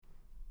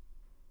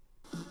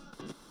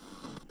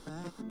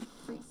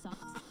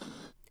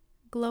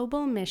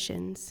Global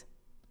Missions.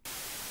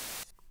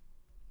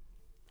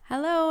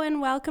 Hello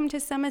and welcome to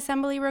Some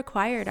Assembly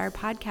Required, our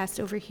podcast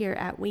over here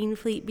at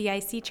Waynfleet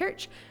BIC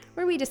Church,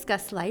 where we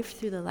discuss life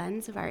through the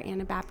lens of our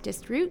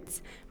Anabaptist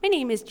roots. My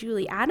name is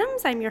Julie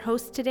Adams. I'm your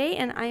host today,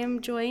 and I am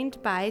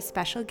joined by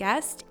special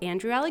guest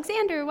Andrew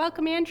Alexander.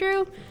 Welcome,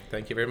 Andrew.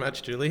 Thank you very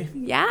much, Julie.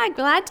 Yeah,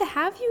 glad to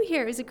have you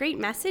here. It was a great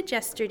message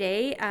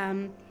yesterday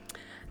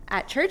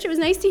at church. It was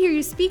nice to hear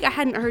you speak. I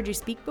hadn't heard you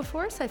speak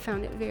before, so I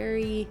found it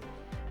very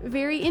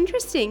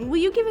interesting. Will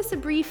you give us a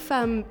brief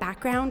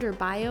background or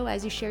bio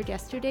as you shared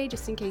yesterday,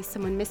 just in case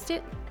someone missed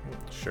it?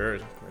 Sure.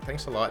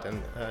 Thanks a lot.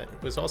 And it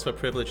was also a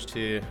privilege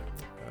to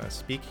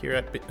speak here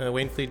at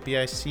Waynfleet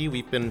BIC.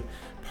 We've been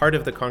part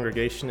of the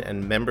congregation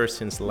and member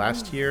since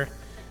last year.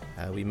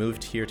 We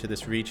moved here to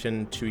this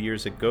region 2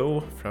 years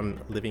ago from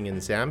living in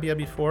Zambia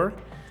before.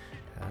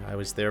 I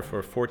was there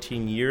for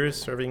 14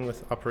 years serving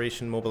with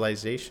Operation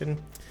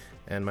Mobilization.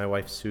 And my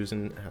wife,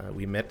 Susan,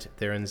 we met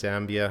there in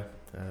Zambia.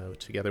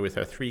 Together with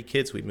our 3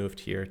 kids, we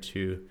moved here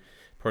to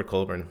Port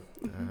Colborne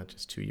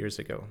just 2 years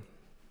ago.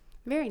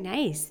 Very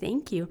nice.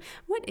 Thank you.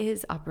 What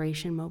is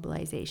Operation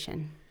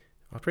Mobilization?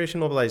 Operation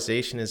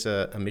Mobilization is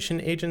a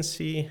mission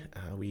agency.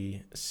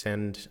 We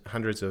send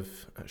hundreds of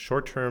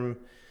short-term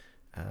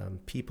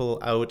people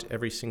out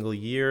every single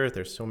year.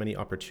 There's so many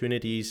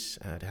opportunities.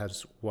 It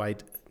has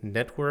wide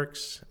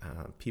networks.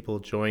 People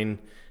join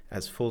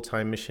as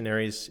full-time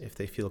missionaries if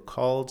they feel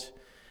called.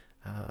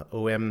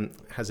 OM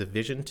has a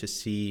vision to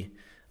see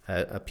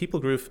a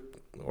people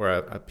group or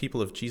a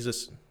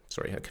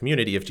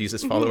community of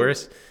Jesus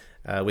followers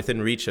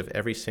within reach of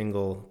every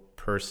single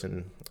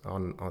person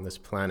on this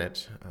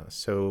planet.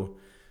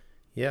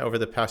 Over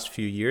the past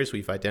few years,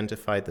 we've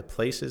identified the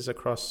places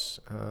across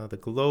the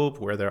globe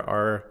where there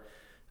are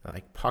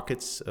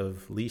pockets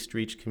of least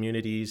reached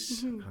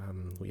communities.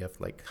 We have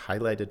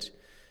highlighted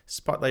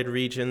spotlight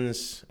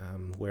regions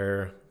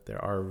where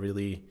there are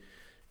really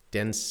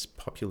dense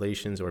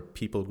populations or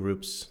people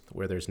groups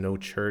where there's no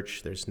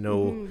church, there's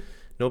no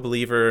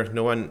believer,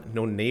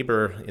 no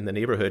neighbor in the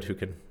neighborhood who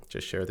can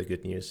just share the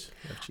good news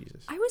of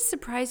Jesus. I was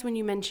surprised when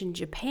you mentioned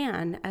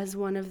Japan as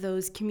one of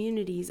those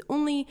communities,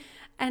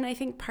 and I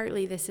think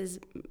partly this is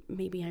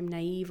maybe I'm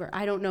naive or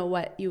I don't know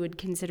what you would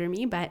consider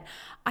me, but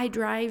I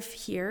drive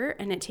here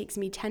and it takes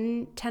me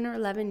 10 or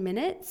 11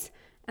 minutes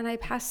and I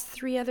pass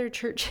 3 other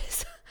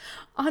churches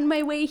on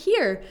my way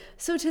here.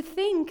 So to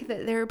think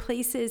that there are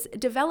places,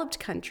 developed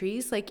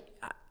countries,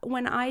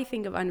 when I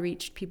think of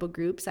unreached people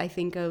groups, I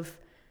think of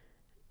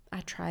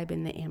a tribe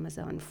in the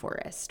Amazon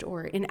forest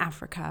or in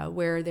Africa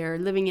where they're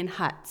living in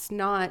huts,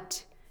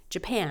 not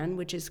Japan,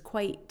 which is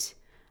quite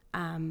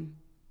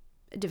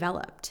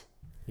developed.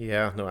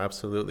 Yeah, no,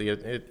 absolutely.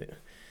 It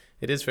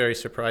is very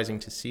surprising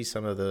to see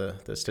some of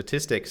the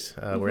statistics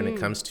when it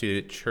comes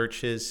to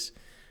churches.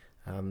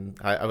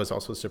 I was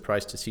also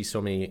surprised to see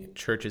so many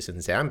churches in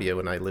Zambia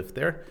when I lived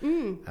there.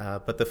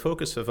 But the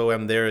focus of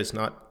OM there is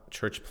not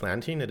church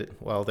planting.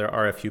 There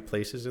are a few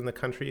places in the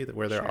country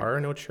where there are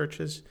no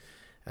churches,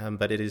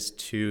 but it is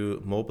to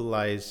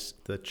mobilize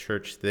the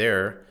church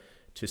there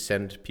to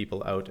send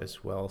people out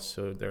as well.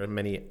 So there are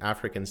many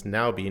Africans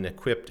now being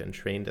equipped and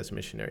trained as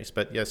missionaries.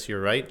 But yes,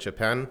 you're right.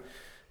 Japan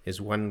is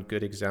one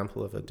good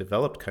example of a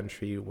developed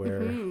country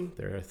where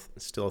there are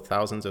still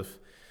thousands of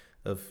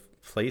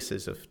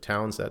places, of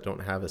towns that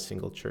don't have a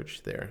single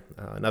church there.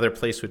 Another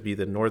place would be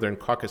the Northern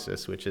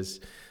Caucasus, which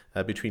is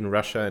between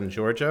Russia and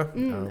Georgia.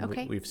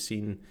 We've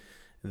seen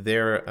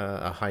there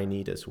a high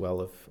need as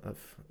well of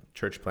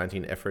church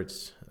planting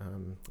efforts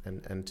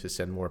and to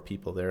send more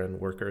people there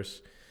and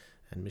workers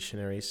and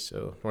missionaries.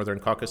 So Northern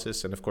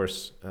Caucasus, and of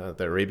course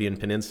the Arabian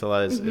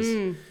Peninsula is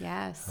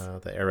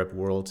the Arab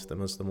world, the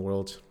Muslim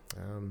world.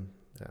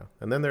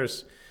 And then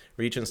there's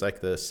regions like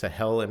the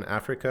Sahel in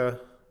Africa,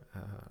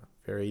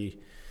 very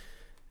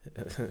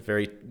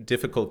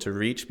difficult to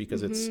reach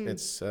because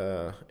it's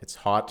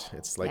hot.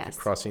 It's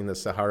crossing the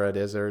Sahara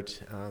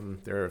Desert.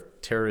 There are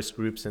terrorist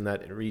groups in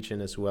that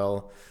region as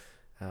well.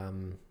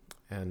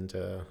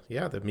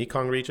 The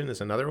Mekong region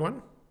is another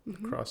one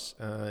across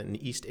in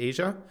East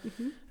Asia.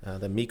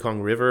 The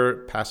Mekong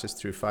River passes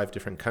through 5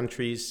 different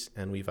countries,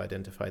 and we've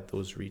identified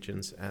those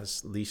regions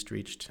as least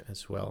reached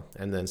as well.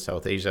 And then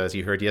South Asia, as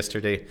you heard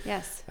yesterday.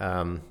 Yes.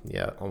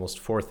 Almost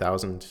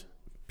 4,000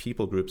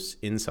 people groups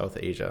in South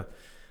Asia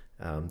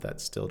that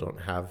still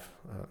don't have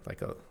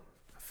a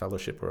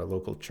fellowship or a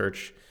local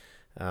church,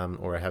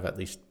 or have at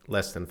least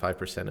less than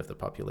 5% of the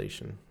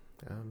population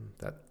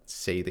that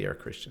say they are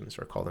Christians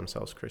or call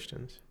themselves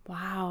Christians.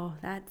 Wow,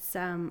 that's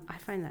I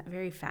find that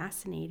very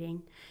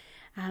fascinating.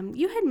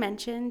 You had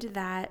mentioned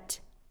that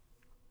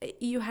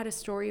you had a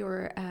story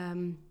or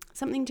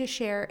something to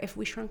share if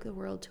we shrunk the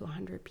world to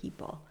 100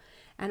 people,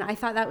 and I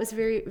thought that was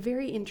very,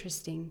 very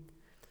interesting.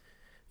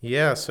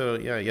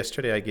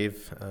 Yesterday I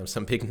gave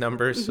some big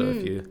numbers. So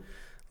if you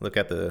look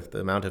at the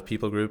amount of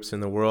people groups in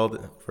the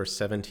world, for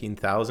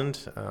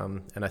 17,000,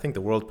 and I think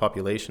the world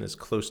population is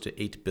close to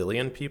 8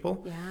 billion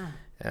people. Yeah.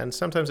 And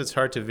sometimes it's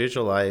hard to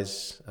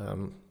visualize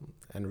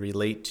and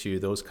relate to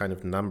those kind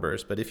of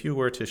numbers. But if you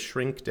were to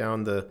shrink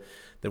down the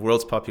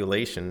world's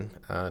population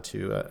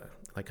to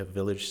like a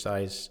village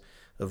size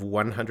of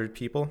 100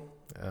 people,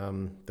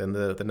 then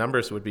the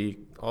numbers would be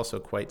also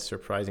quite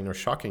surprising or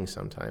shocking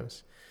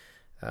sometimes.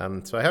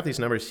 So I have these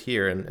numbers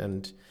here,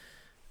 and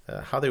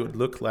how they would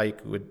look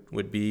like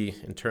would be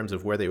in terms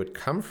of where they would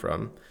come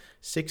from.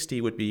 60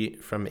 would be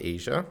from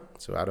Asia.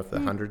 So out of the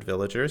 100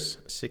 villagers,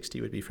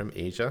 60 would be from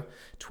Asia.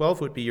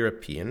 12 would be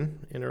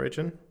European in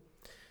origin.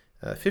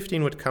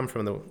 15 would come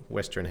from the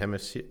Western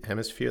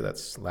Hemisphere.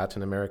 That's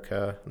Latin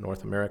America,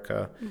 North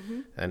America,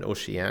 and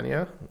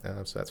Oceania.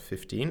 So that's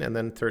 15. And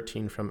then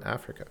 13 from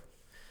Africa.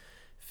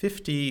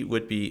 50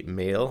 would be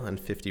male and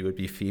 50 would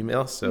be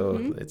female.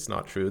 So it's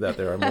not true that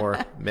there are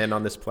more men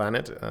on this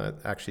planet. It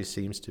actually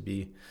seems to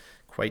be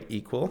quite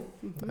equal.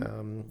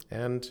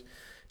 And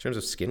in terms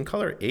of skin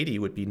color, 80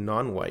 would be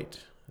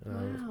non-white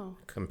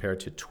compared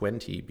to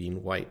 20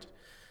 being white.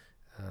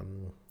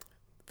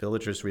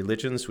 Villagers'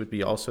 religions would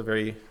be also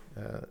very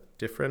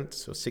different.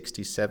 So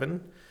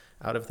 67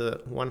 out of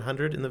the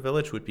 100 in the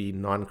village would be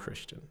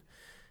non-Christian.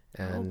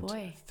 And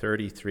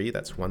 33,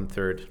 that's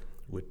 1/3,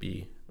 would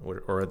be,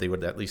 or they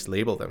would at least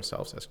label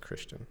themselves as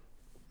Christian.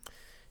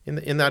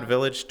 In that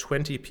village,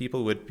 20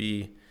 people would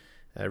be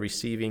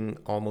receiving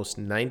almost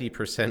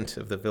 90%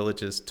 of the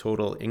village's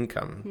total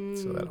income.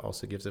 So that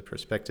also gives a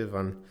perspective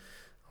on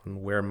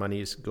where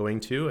money is going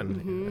to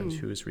and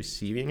who is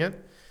receiving it.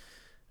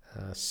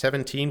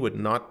 17 would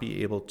not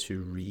be able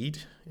to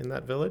read in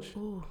that village.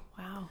 Oh,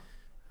 wow.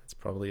 That's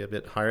probably a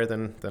bit higher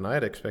than I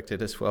had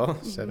expected as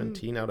well.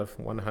 17 out of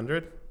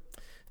 100.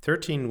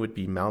 13 would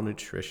be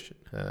malnourished.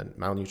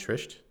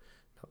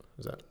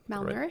 Is that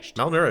malnourished? Right?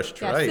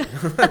 Malnourished, yes.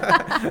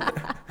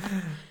 Right.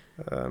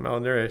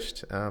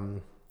 Malnourished.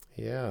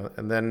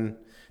 And then in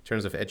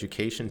terms of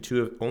education,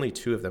 only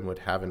two of them would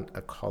have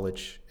a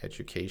college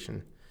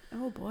education.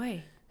 Oh,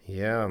 boy.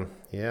 Yeah.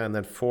 And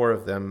then 4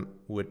 of them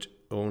would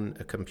own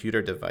a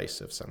computer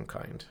device of some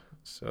kind.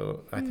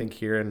 So I think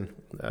here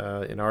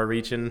in our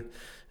region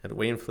at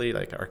Wainfleet,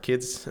 like our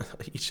kids,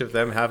 each of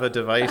them have a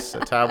device, a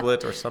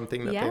tablet or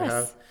something that they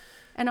have.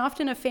 And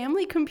often a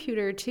family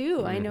computer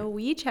too. I know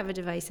we each have a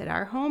device at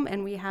our home,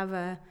 and we have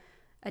a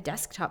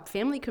desktop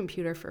family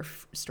computer for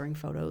storing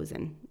photos,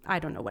 and I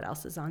don't know what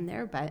else is on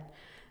there, but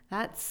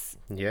that's...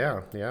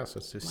 Yeah. So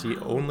to see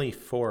only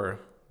 4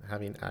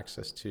 having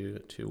access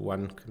to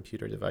one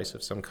computer device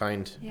of some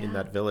kind in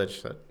that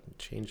village, that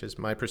changes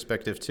my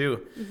perspective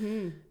too.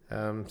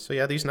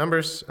 So these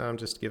numbers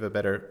just give a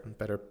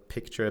better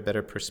picture, a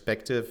better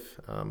perspective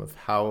of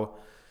how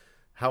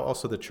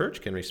also the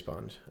church can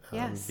respond.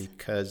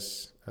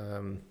 Because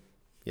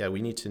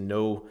we need to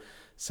know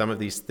some of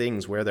these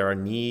things where there are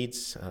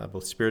needs,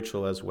 both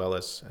spiritual as well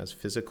as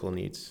physical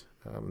needs.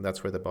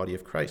 That's where the body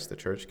of Christ, the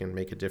church, can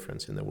make a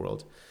difference in the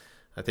world.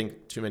 I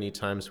think too many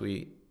times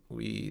we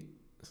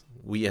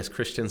as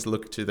Christians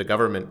look to the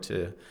government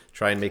to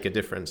try and make a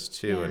difference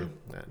too,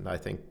 and I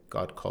think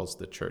God calls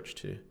the church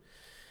to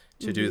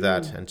do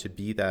that and to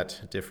be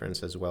that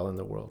difference as well in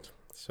the world.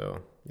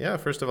 So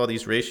first of all,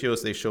 these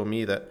ratios, they show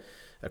me that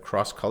a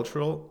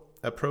cross-cultural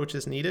approach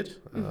is needed.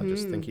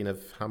 Just thinking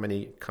of how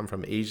many come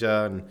from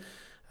Asia,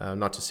 and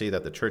not to say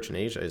that the church in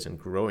Asia isn't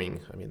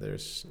growing. I mean,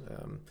 there's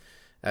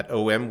at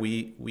OM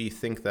we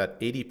think that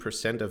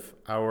 80% of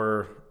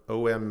our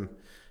OM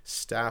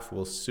staff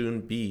will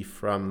soon be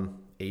from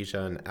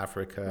Asia and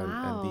Africa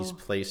and these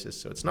places.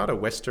 So it's not a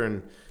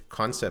Western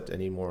concept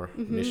anymore,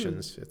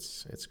 missions.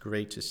 It's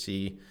great to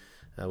see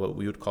what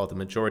we would call the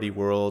majority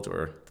world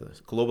or the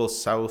global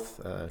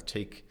South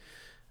take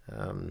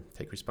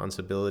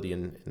responsibility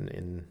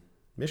in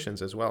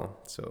missions as well.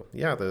 So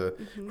the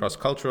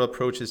cross-cultural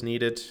approach is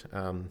needed.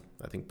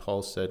 I think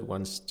Paul said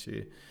once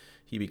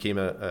he became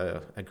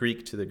a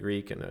Greek to the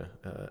Greek and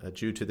a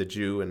Jew to the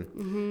Jew,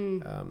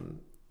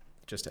 and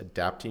just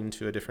adapting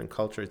to a different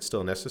culture. It's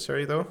still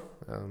necessary though.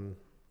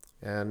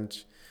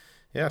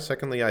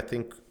 Secondly, I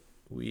think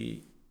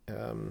we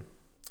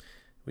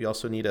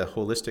also need a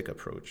holistic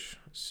approach.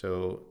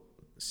 So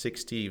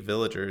 60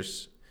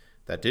 villagers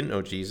that didn't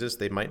know Jesus,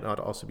 they might not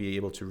also be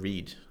able to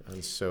read.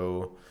 And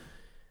so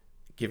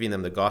giving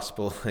them the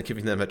gospel,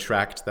 giving them a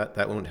tract,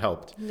 that won't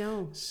help.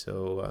 No.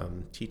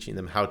 So teaching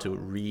them how to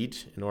read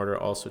in order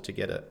also to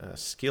get a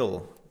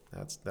skill,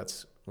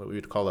 that's what we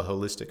would call a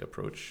holistic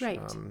approach. Right.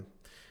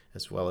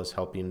 As well as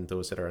helping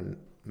those that are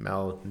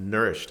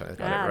malnourished. I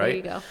got it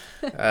right. There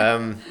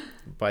you go.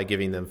 By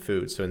giving them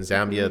food. So in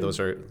Zambia, those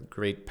are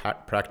great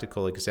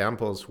practical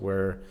examples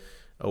where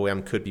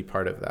OM could be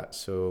part of that.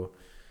 So,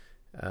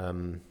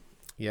 the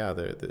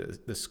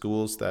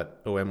schools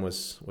that OM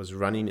was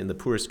running in the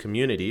poorest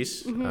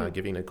communities,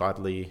 giving a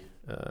godly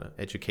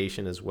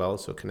education as well.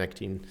 So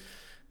connecting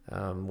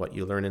what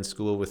you learn in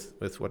school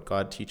with what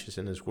God teaches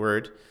in His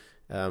Word.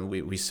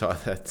 We saw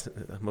that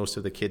most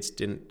of the kids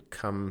didn't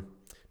come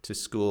to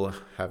school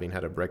having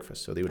had a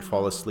breakfast, so they would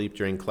fall asleep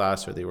during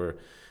class, or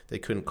they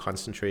couldn't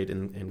concentrate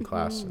in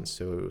class, and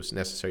so it was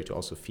necessary to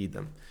also feed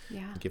them,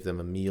 give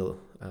them a meal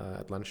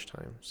at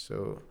lunchtime.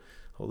 So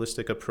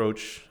holistic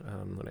approach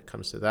when it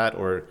comes to that.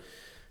 Or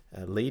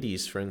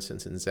ladies, for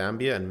instance, in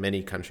Zambia and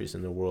many countries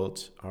in the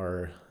world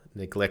are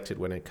neglected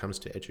when it comes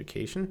to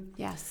education.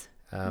 Yes.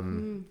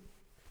 In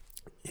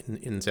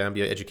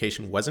Zambia,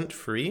 education wasn't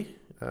free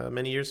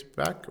many years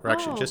back, or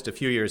actually just a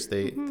few years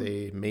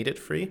they made it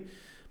free.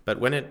 But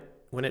when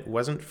it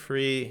wasn't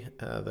free,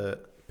 the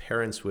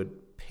parents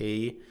would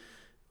pay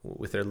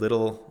with their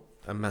little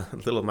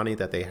money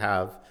that they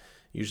have,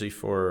 usually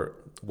for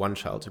one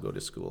child to go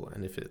to school.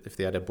 And if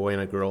they had a boy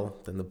and a girl,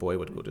 then the boy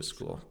would go to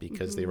school,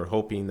 because they were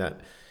hoping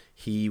that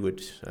he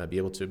would be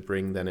able to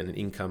bring then an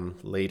income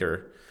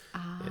later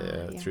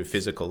through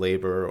physical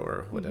labor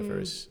or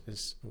whatever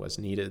was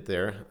needed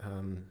there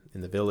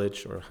in the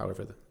village, or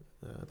however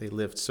they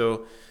lived.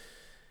 So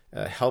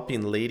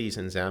helping ladies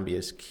in Zambia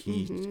is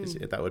key.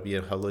 That would be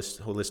a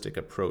holistic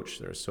approach.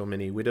 There are so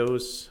many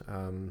widows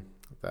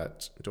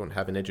that don't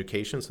have an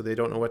education, so they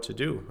don't know what to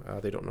do.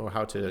 They don't know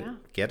how to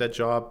get a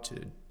job, to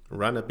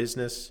run a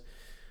business.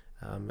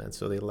 And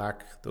so they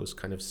lack those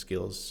kind of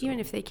skills. Even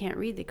if they can't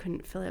read, they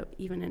couldn't fill out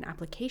even an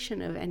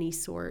application of any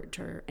sort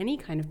or any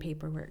kind of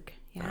paperwork.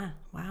 Yeah.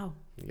 Wow.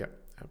 Yeah,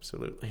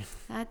 absolutely.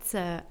 That's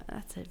a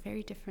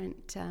very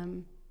different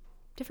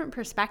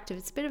perspective.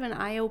 It's a bit of an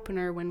eye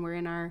opener when we're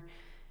in our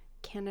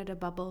Canada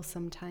bubble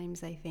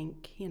sometimes, I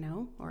think,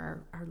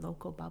 or our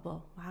local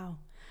bubble. Wow.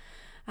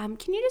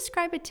 Can you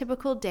describe a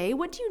typical day?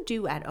 What do you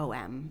do at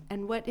OM,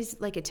 and what is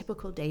like a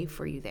typical day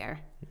for you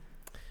there?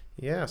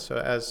 Yeah, so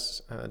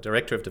as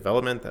Director of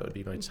Development, that would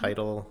be my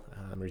title.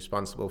 I'm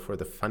responsible for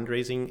the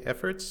fundraising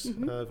efforts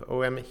of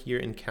OM here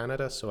in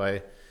Canada. So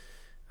I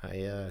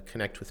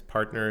connect with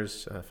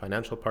partners,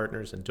 financial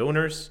partners and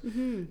donors,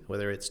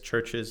 whether it's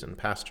churches and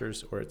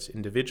pastors or it's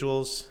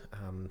individuals,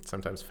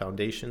 sometimes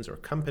foundations or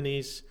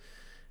companies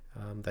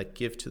that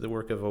give to the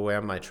work of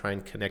OM. I try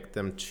and connect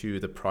them to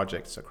the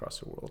projects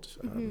across the world.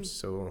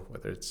 So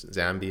whether it's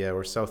Zambia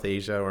or South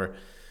Asia or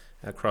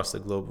across the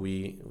globe,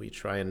 we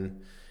try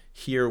and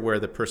hear where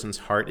the person's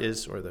heart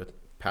is, or the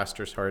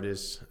pastor's heart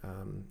is,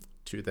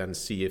 to then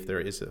see if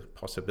there is a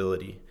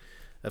possibility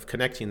of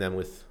connecting them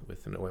with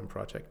an OM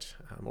project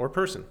or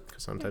person,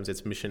 because sometimes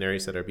it's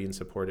missionaries that are being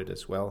supported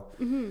as well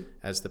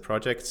as the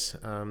projects.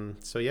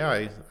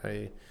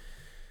 I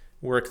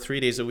work 3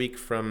 days a week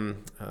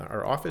from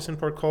our office in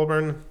Port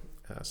Colborne.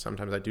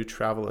 Sometimes I do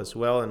travel as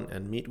well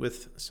and meet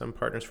with some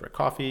partners for a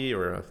coffee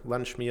or a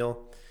lunch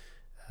meal.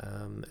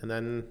 And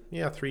then,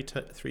 3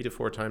 to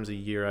 4 times a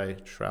year, I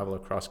travel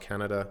across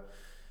Canada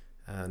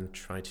and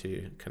try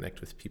to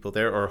connect with people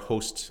there, or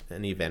host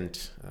an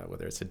event,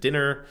 whether it's a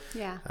dinner.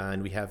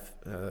 And we have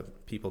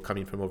people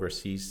coming from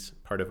overseas,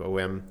 part of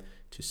OM,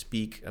 to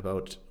speak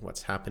about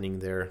what's happening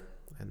there,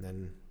 and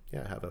then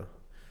have a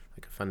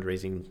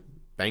fundraising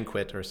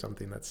banquet or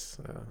something. That's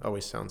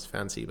always sounds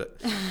fancy,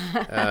 but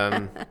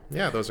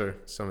those are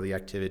some of the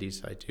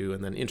activities I do.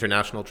 And then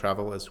international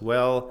travel as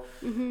well.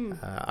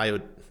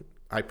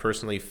 I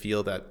personally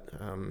feel that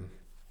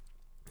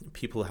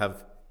people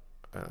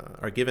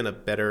are given a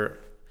better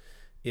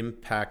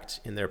impact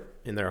in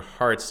their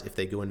hearts if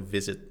they go and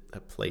visit a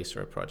place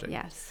or a project.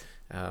 Yes.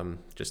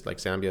 Just like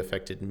Zambia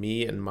affected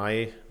me and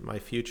my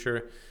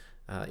future,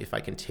 if I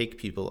can take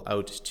people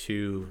out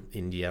to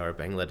India or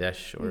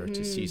Bangladesh or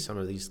to see some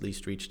of these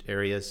least reached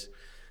areas,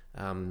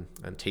 and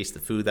taste the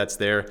food that's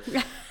there.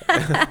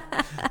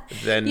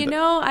 Then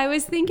I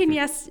was thinking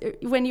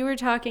when you were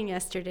talking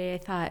yesterday, I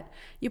thought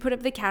you put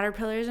up the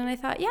caterpillars, and I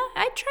thought,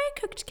 I'd try a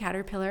cooked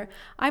caterpillar.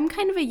 I'm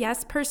kind of a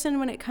yes person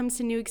when it comes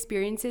to new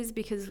experiences,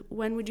 because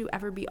when would you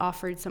ever be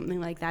offered something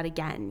like that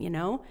again,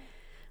 But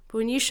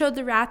when you showed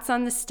the rats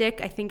on the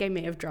stick, I think I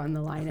may have drawn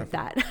the line at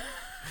that.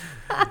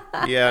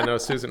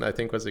 Susan, I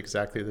think, was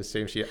exactly the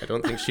same. I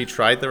don't think she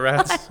tried the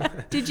rats.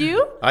 Did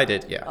you? I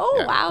did, yeah. Oh,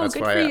 yeah. wow, that's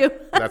good why for you.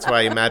 That's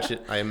why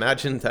I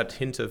imagined that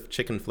hint of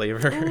chicken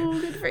flavor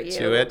good for you.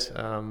 to it.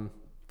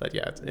 But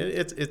yeah,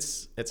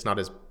 it's not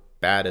as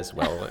bad as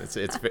well.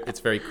 It's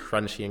very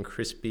crunchy and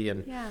crispy,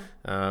 and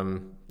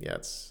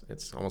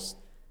it's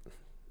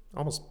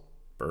almost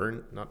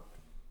burned, not.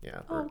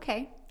 Yeah. Oh,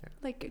 okay. Yeah.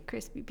 Like a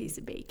crispy piece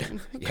of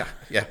bacon.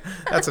 yeah.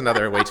 That's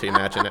another way to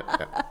imagine it.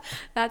 Yeah.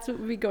 That's what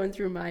would be going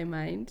through my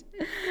mind.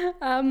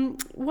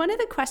 One of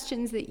the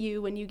questions that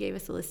when you gave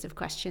us a list of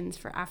questions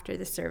for after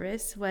the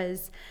service,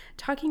 was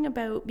talking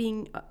about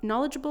being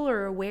knowledgeable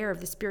or aware of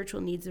the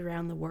spiritual needs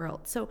around the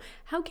world. So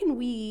how can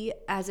we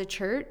as a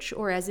church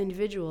or as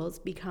individuals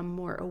become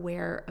more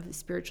aware of the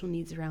spiritual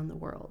needs around the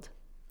world?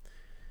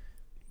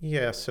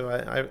 Yeah, so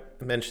I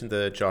mentioned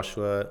the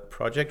Joshua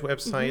Project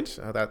website.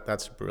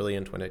 That's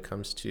brilliant when it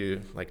comes to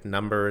like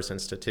numbers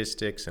and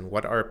statistics and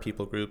what are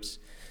people groups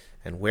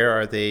and where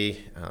are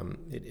they.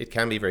 It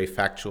can be very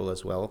factual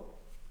as well.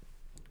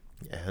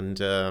 And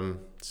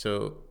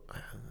so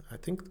I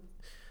think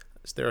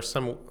there are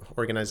some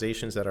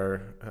organizations that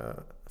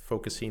are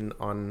focusing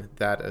on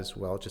that as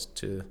well, just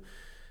to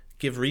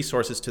give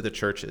resources to the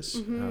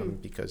churches,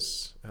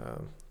 because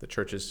the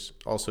churches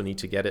also need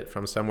to get it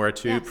from somewhere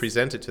to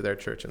present it to their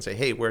church and say,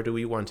 hey, where do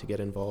we want to get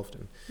involved?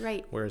 And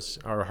where's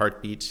our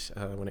heartbeat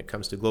when it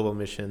comes to global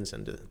missions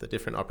and the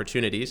different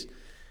opportunities?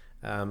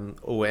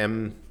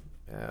 OM,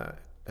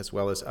 as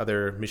well as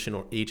other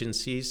mission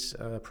agencies,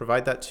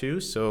 provide that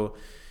too. So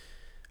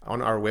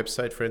on our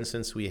website, for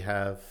instance, we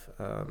have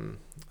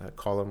a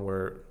column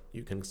where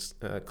you can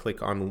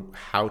click on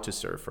how to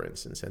serve, for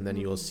instance, and then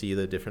you'll see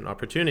the different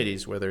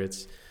opportunities, whether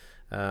it's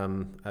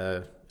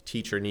a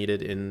teacher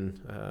needed in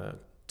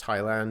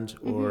Thailand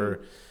or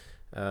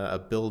a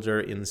builder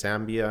in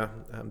Zambia.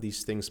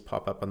 These things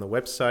pop up on the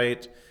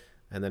website,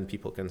 and then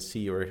people can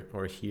see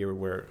or hear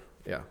where,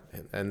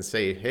 and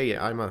say, hey,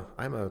 I'm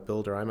a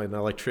builder, I'm an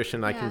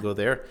electrician, I can go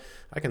there,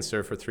 I can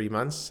serve for 3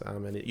 months,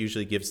 and it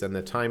usually gives them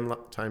the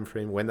time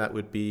frame when that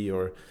would be,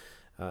 or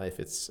if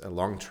it's a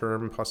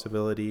long-term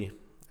possibility.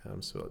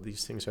 So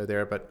these things are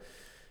there. But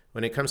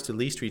when it comes to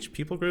least reached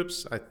people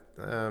groups,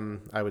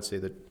 I would say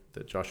that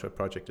the Joshua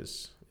Project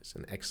is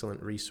an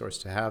excellent resource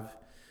to have.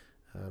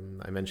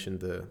 I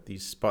mentioned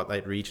these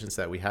spotlight regions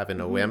that we have in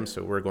OM,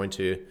 so we're going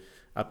to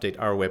update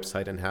our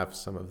website and have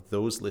some of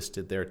those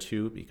listed there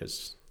too,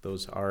 because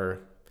those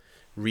are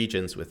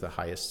regions with the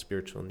highest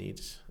spiritual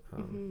needs.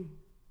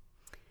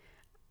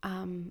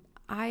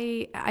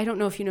 I don't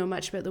know if you know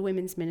much about the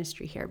women's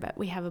ministry here, but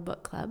we have a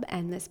book club.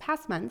 And this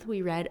past month,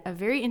 we read a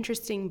very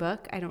interesting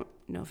book. I don't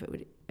know if it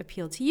would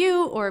appeal to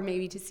you or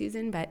maybe to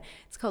Susan, but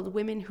it's called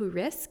Women Who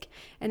Risk.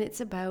 And it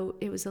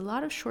was a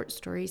lot of short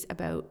stories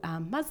about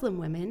Muslim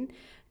women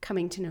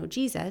coming to know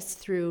Jesus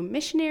through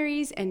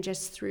missionaries and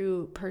just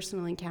through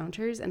personal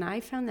encounters. And I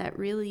found that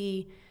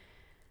really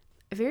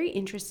very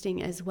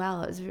interesting as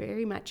well. It was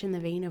very much in the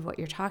vein of what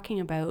you're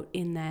talking about,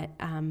 in that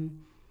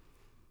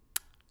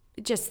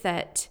just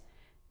that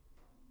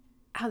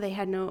how they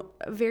had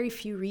very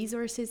few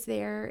resources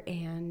there,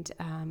 and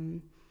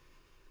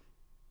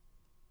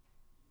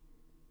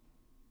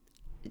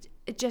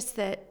just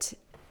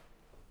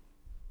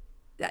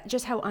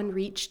how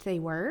unreached they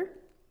were.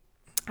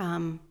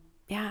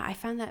 I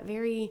found that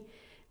very,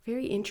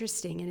 very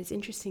interesting, and it's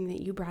interesting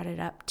that you brought it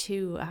up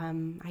too.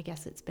 I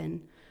guess it's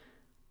been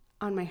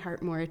on my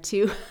heart more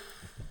too.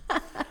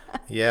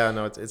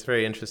 It's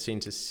very interesting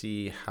to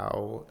see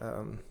how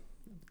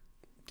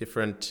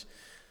different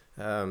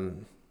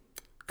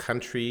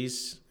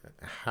countries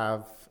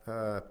have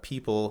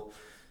people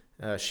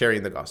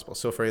sharing the gospel.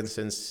 So, for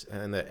instance,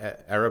 in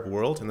the Arab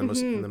world, in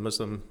the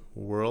Muslim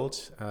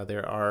world,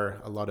 there are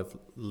a lot of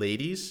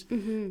ladies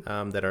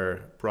that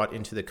are brought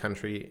into the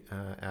country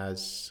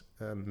as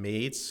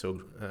maids,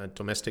 so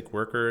domestic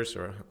workers,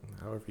 or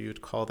however you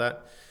would call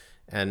that.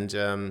 And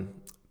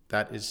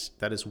that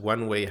is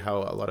one way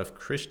how a lot of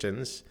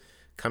Christians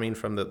coming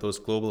from those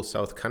global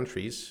South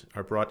countries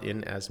are brought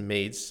in as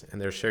maids, and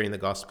they're sharing the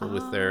gospel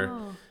with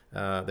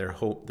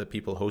the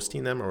people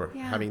hosting them, or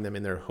having them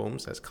in their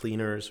homes as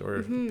cleaners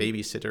or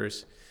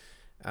babysitters.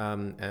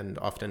 And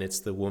often it's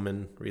the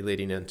woman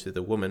relating into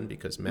the woman,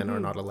 because men are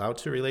not allowed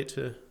to relate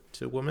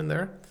to women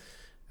there.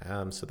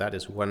 So that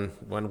is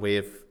one way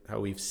of how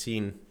we've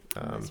seen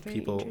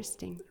people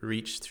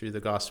reach through the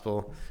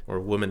gospel, or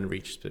women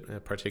reached,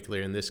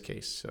 particularly in this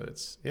case. So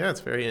it's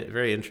very,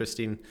 very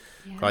interesting.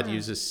 Yeah. God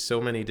uses so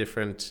many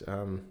different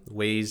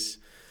ways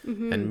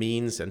and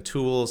means and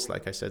tools.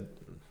 Like I said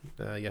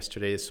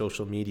yesterday,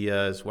 social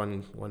media is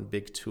one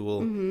big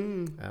tool,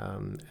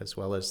 as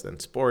well as then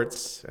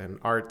sports and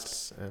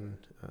arts, and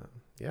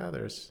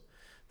there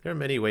are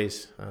many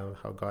ways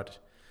how God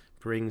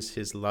brings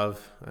his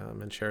love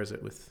and shares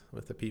it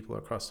with the people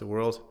across the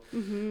world.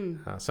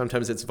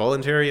 Sometimes it's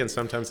voluntary and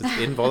sometimes it's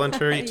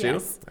involuntary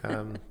too.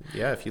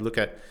 Yes. If you look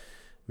at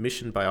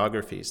mission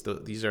biographies,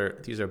 these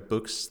are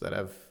books that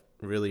have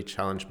really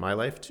challenged my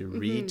life to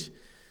read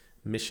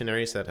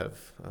missionaries that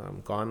have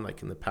gone,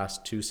 like in the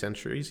past 2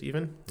 centuries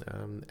even,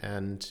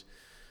 and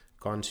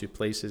gone to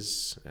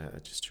places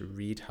just to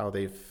read how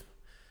they've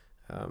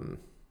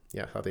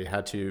how they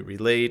had to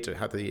relate, or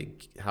how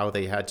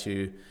they had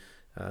to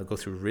go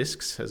through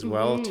risks as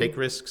well, take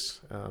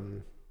risks,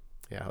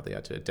 how they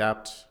had to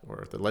adapt,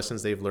 or the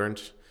lessons they've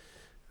learned.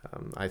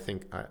 I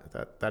think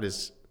that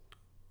is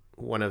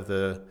one of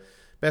the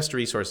best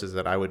resources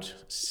that I would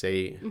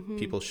say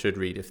people should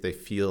read if they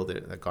feel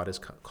that God is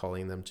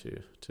calling them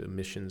to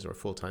missions or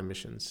full-time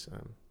missions.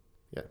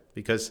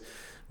 Because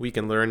we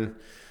can learn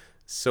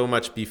so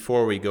much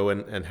before we go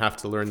and have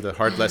to learn the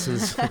hard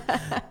lessons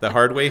the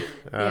hard way.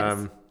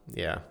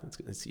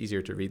 It's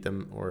easier to read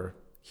them or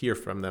hear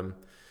from them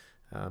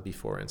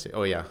before and say,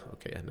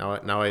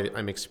 now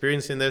I'm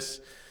experiencing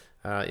this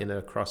in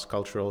a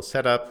cross-cultural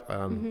setup,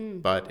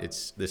 but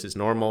this is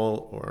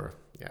normal, or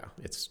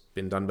it's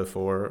been done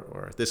before,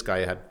 or this guy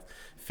had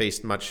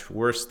faced much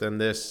worse than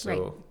this.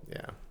 So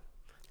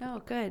Oh,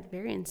 good.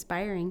 Very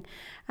inspiring.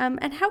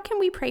 And how can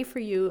we pray for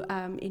you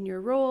in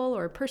your role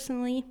or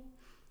personally?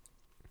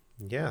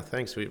 Yeah,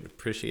 thanks. We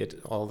appreciate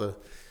all the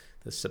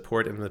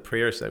support and the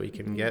prayers that we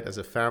can get as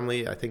a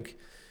family. I think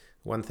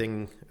One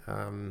thing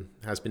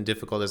has been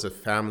difficult as a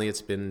family.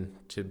 It's been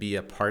to be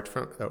apart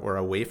from or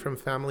away from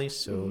family.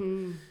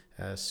 So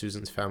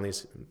Susan's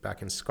family's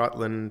back in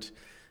Scotland.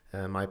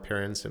 My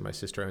parents and my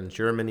sister are in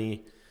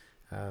Germany.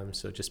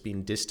 So just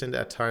being distant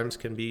at times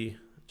can be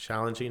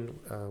challenging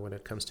when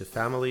it comes to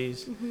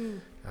families.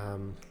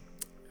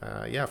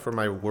 For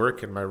my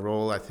work and my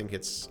role, I think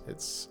it's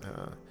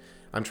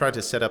I'm trying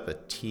to set up a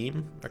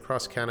team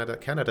across Canada.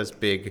 Canada's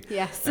big.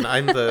 Yes. And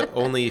I'm the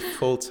only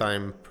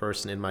full-time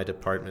person in my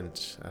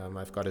department.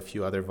 I've got a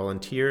few other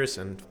volunteers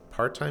and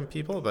part-time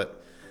people,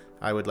 but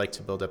I would like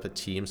to build up a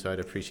team, so I'd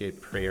appreciate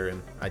prayer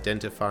in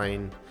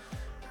identifying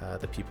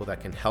the people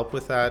that can help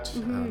with that,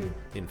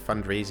 in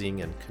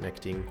fundraising and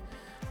connecting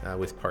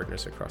with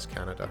partners across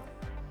Canada.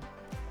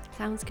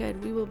 Sounds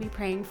good. We will be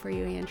praying for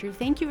you, Andrew.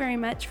 Thank you very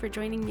much for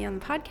joining me on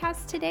the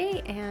podcast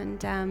today.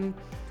 And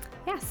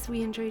yes,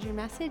 we enjoyed your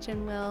message,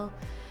 and we'll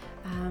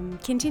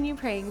continue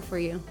praying for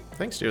you.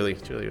 Thanks, Julie.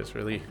 Julie, it was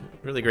really,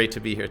 really great to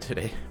be here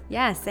today.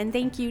 Yes, and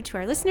thank you to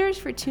our listeners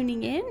for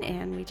tuning in,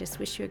 and we just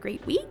wish you a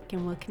great week,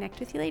 and we'll connect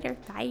with you later.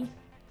 Bye.